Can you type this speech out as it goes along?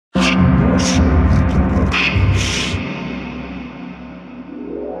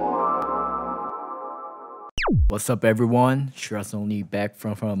What's up, everyone? Stress only back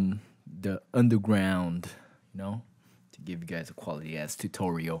from the underground, to give you guys a quality ass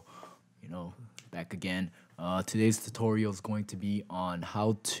tutorial. Back again. Today's tutorial is going to be on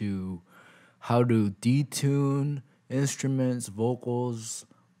how to detune instruments, vocals,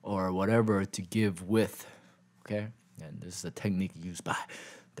 or whatever to give width. Okay, and this is a technique used by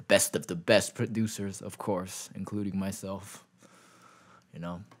the best of the best producers, of course, including myself.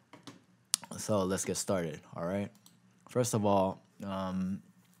 So let's get started. All right. First of all, I'm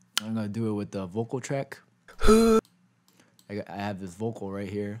gonna do it with the vocal track. I have this vocal right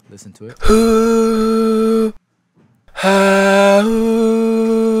here. Listen to it.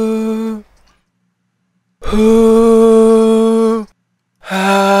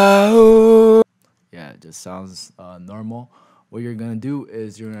 Yeah, it just sounds normal. What you're gonna do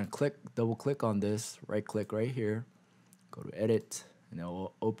is you're gonna double click on this, right click right here, go to edit, and it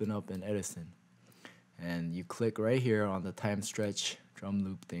will open up in Edison. And you click right here on the time stretch drum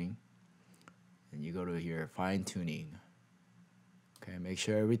loop thing, and you go to here, fine tuning. Okay, make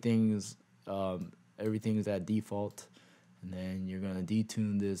sure everything's at default, and then you're gonna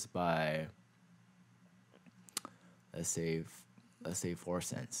detune this by let's say 4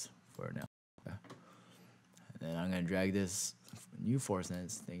 cents for now. Okay. And then I'm gonna drag this new 4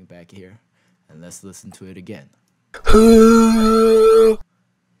 cents thing back here, and let's listen to it again.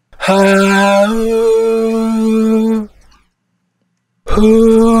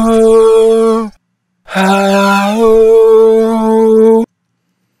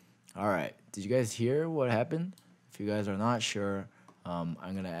 Alright, did you guys hear what happened? If you guys are not sure, I'm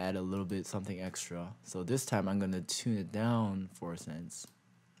gonna add a little bit something extra. So this time I'm gonna tune it down 4 cents.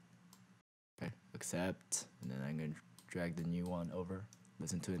 Okay, accept, and then I'm gonna drag the new one over.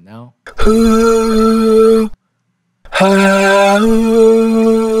 Listen to it now.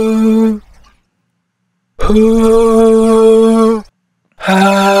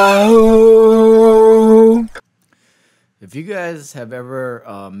 If you guys have ever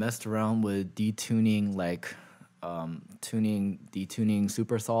messed around with detuning, like detuning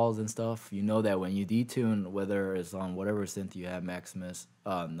super saws and stuff, you know that when you detune, whether it's on whatever synth you have, Maximus,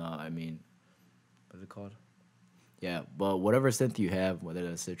 what's it called? Yeah, but whatever synth you have, whether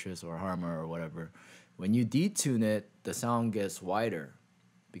it's Citrus or Harmor or whatever, when you detune it, the sound gets wider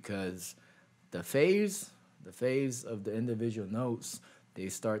because the phase of the individual notes, they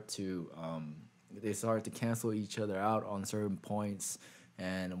start to cancel each other out on certain points.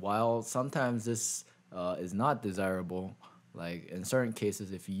 And while sometimes this is not desirable, like in certain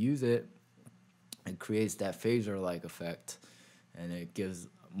cases, if you use it, it creates that phaser-like effect, and it gives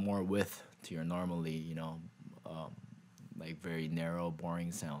more width to your normally, like very narrow,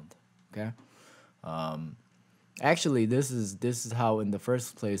 boring sound. Okay. Actually, this is how in the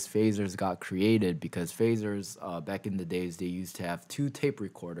first place phasers got created, because phasers back in the days, they used to have 2 tape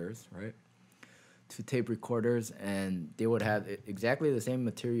recorders, right? 2 tape recorders, and they would have exactly the same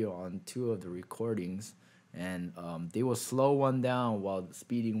material on 2 of the recordings, and they will slow one down while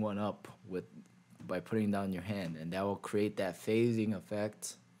speeding one up by putting down your hand, and that will create that phasing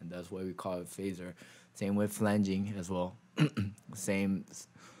effect, and that's why we call it phaser. Same with flanging as well. Same.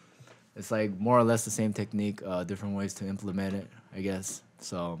 It's like more or less the same technique, different ways to implement it, I guess.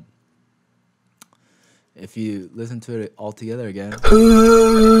 So if you listen to it all together again.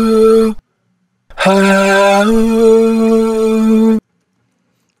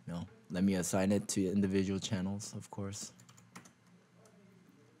 Let me assign it to individual channels, of course.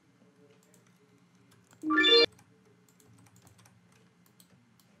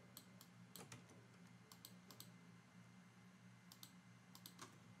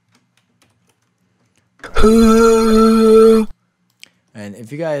 And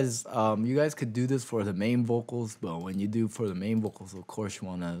if you guys could do this for the main vocals, but when you do for the main vocals, of course you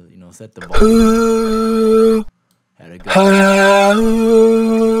wanna, set the volume at a good,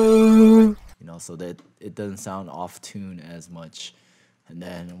 so that it doesn't sound off tune as much. And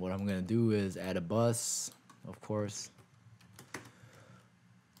then what I'm gonna do is add a bus, of course.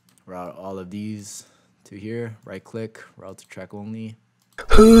 Route all of these to here, right click, route to track only.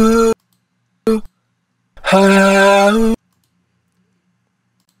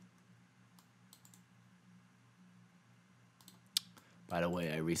 By the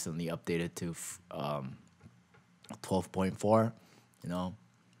way, I recently updated to 12.4,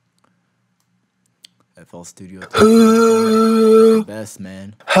 FL Studio. The best,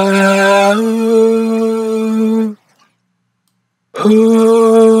 man.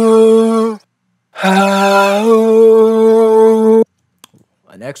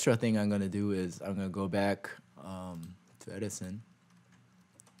 An extra thing I'm gonna do is I'm gonna go back to Edison,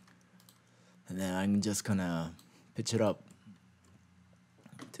 And then I'm just gonna pitch it up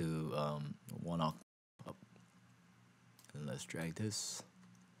to 1 octave up. And let's drag this.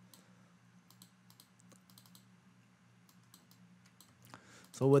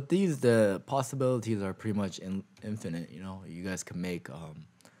 So with these, the possibilities are pretty much infinite. You know, you guys can make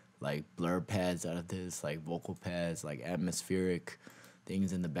like blur pads out of this, like vocal pads, like atmospheric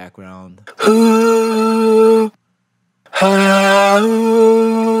things in the background.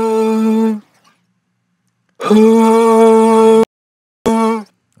 Or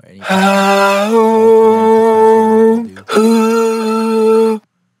any kind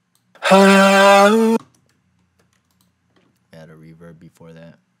of add a reverb before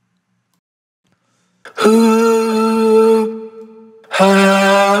that.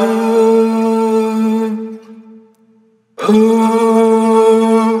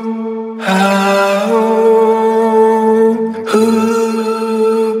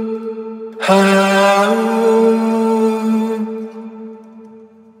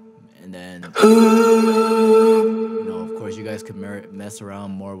 And then, of course, you guys can mess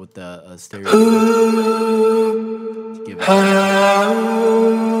around more with the stereo to give it. All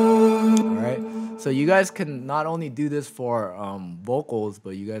right. So you guys can not only do this for vocals,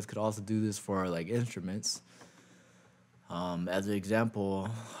 but you guys could also do this for like instruments. As an example,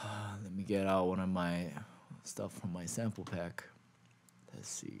 let me get out one of my stuff from my sample pack. Let's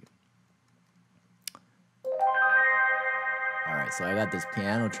see. All right, so I got this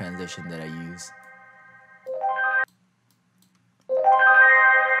piano transition that I use.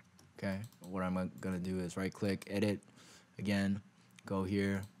 Okay, what I'm gonna do is right click, edit, again, go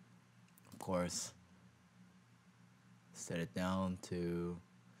here, of course, set it down to,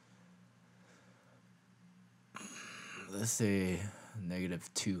 let's say,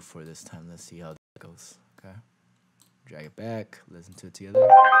 -2 for this time. Let's see how that goes, okay? Drag it back, listen to it together.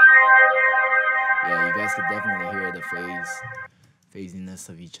 Yeah, you guys could definitely hear the phasiness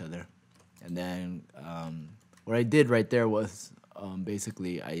of each other. And then what I did right there was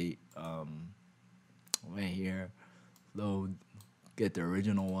basically I went here, load, get the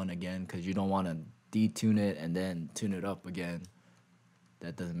original one again, because you don't want to detune it and then tune it up again.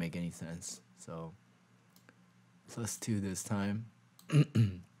 That doesn't make any sense. So +2 this time.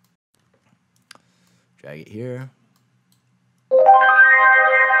 Drag it here.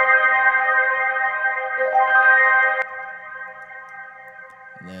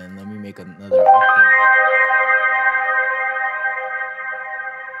 And then let me make another octave.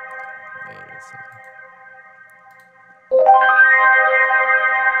 Wait a second.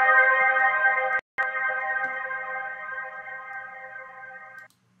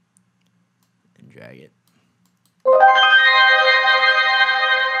 And drag it.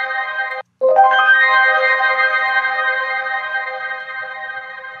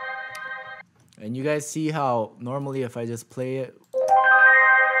 And you guys see how normally if I just play it,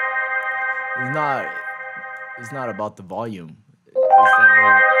 it's not about the volume. It's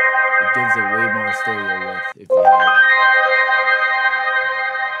it gives it way more stereo width if you have it.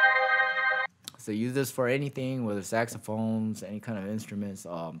 So use this for anything, whether saxophones, any kind of instruments.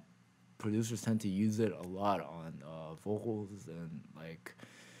 Producers tend to use it a lot on vocals, and like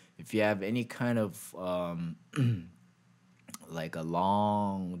if you have any kind of like a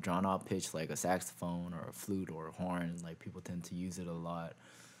long drawn out pitch like a saxophone or a flute or a horn, like people tend to use it a lot,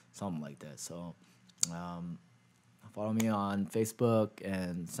 something like that. So follow me on Facebook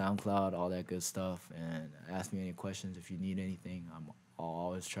and SoundCloud, all that good stuff, and ask me any questions if you need anything. I'll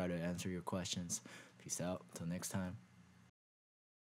always try to answer your questions. Peace out. Till next time.